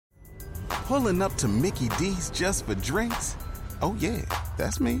Pulling up to Mickey D's just for drinks? Oh yeah,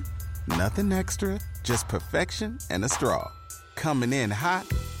 that's me. Nothing extra, just perfection and a straw. Coming in hot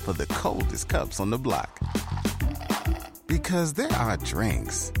for the coldest cups on the block. Because there are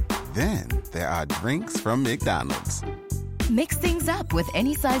drinks. Then there are drinks from McDonald's. Mix things up with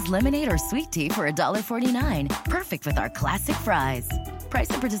any size lemonade or sweet tea for $1.49. Perfect with our classic fries. Price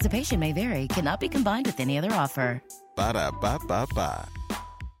and participation may vary. Cannot be combined with any other offer. Ba-da-ba-ba-ba.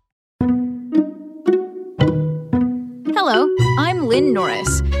 Hello, I'm Lynn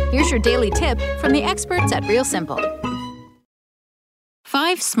Norris. Here's your daily tip from the experts at Real Simple.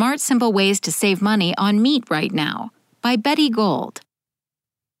 5 Smart, Simple Ways to Save Money on Meat Right Now by Betty Gold.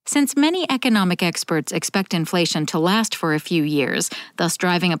 Since many economic experts expect inflation to last for a few years, thus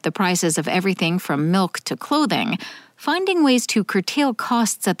driving up the prices of everything from milk to clothing, finding ways to curtail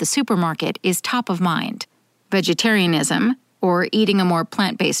costs at the supermarket is top of mind. Vegetarianism, or eating a more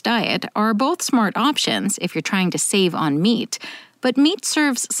plant-based diet, are both smart options if you're trying to save on meat, but meat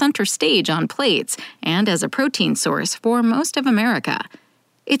serves center stage on plates and as a protein source for most of America.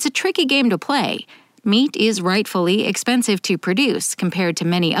 It's a tricky game to play. Meat is rightfully expensive to produce compared to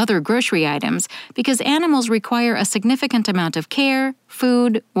many other grocery items because animals require a significant amount of care,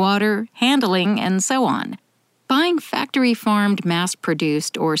 food, water, handling, and so on. Buying factory-farmed,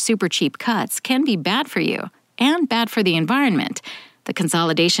 mass-produced, or super cheap cuts can be bad for you and bad for the environment. The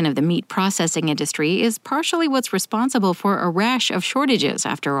consolidation of the meat processing industry is partially what's responsible for a rash of shortages,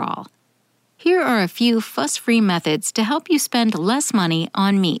 after all. Here are a few fuss-free methods to help you spend less money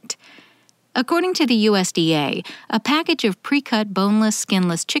on meat. According to the USDA, a package of pre-cut boneless,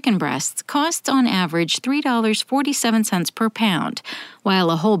 skinless chicken breasts costs on average $3.47 per pound,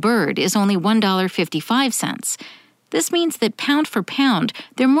 while a whole bird is only $1.55. This means that pound for pound,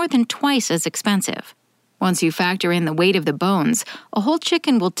 they're more than twice as expensive. Once you factor in the weight of the bones, a whole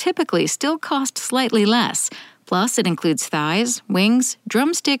chicken will typically still cost slightly less. Plus, it includes thighs, wings,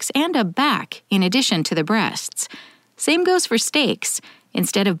 drumsticks, and a back in addition to the breasts. Same goes for steaks.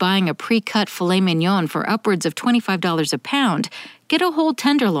 Instead of buying a pre-cut filet mignon for upwards of $25 a pound, get a whole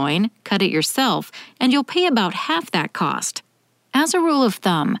tenderloin, cut it yourself, and you'll pay about half that cost. As a rule of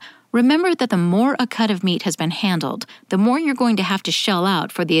thumb, remember that the more a cut of meat has been handled, the more you're going to have to shell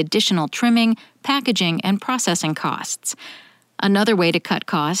out for the additional trimming, packaging, and processing costs. Another way to cut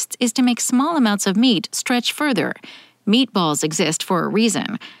costs is to make small amounts of meat stretch further. Meatballs exist for a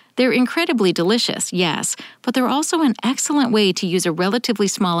reason. They're incredibly delicious, yes, but they're also an excellent way to use a relatively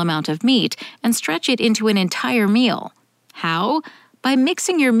small amount of meat and stretch it into an entire meal. How? By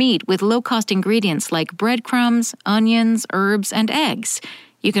mixing your meat with low-cost ingredients like breadcrumbs, onions, herbs, and eggs.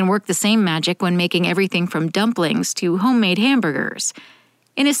 You can work the same magic when making everything from dumplings to homemade hamburgers.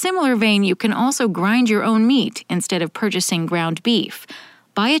 In a similar vein, you can also grind your own meat instead of purchasing ground beef.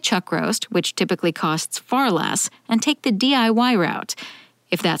 Buy a chuck roast, which typically costs far less, and take the DIY route.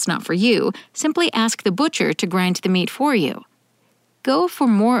 If that's not for you, simply ask the butcher to grind the meat for you. Go for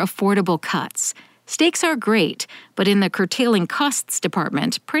more affordable cuts. Steaks are great, but in the curtailing costs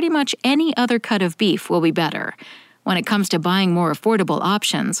department, pretty much any other cut of beef will be better. When it comes to buying more affordable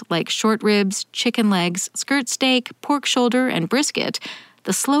options like short ribs, chicken legs, skirt steak, pork shoulder, and brisket,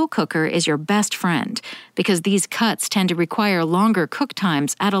 the slow cooker is your best friend because these cuts tend to require longer cook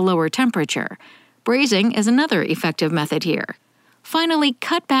times at a lower temperature. Braising is another effective method here. Finally,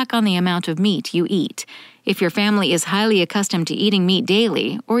 cut back on the amount of meat you eat. If your family is highly accustomed to eating meat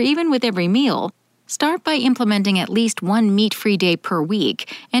daily, or even with every meal, start by implementing at least one meat-free day per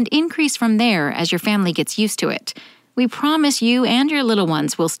week and increase from there as your family gets used to it. We promise you and your little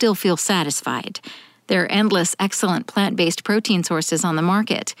ones will still feel satisfied. There are endless excellent plant-based protein sources on the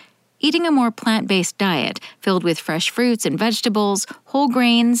market. Eating a more plant-based diet, filled with fresh fruits and vegetables, whole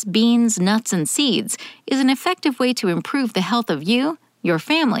grains, beans, nuts, and seeds, is an effective way to improve the health of you, your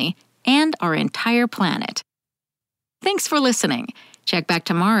family, and our entire planet. Thanks for listening. Check back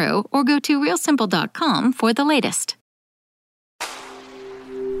tomorrow or go to realsimple.com for the latest.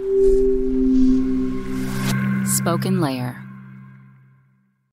 Spoken Layer.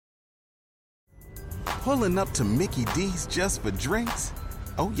 Pulling up to Mickey D's just for drinks?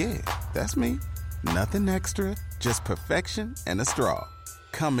 Oh yeah, that's me. Nothing extra, just perfection and a straw.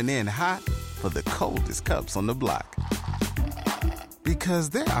 Coming in hot for the coldest cups on the block. Because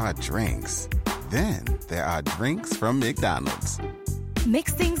there are drinks. Then there are drinks from McDonald's.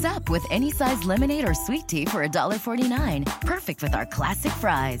 Mix things up with any size lemonade or sweet tea for $1.49. Perfect with our classic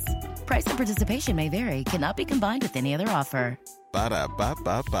fries. Price and participation may vary. Cannot be combined with any other offer.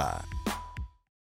 Ba-da-ba-ba-ba.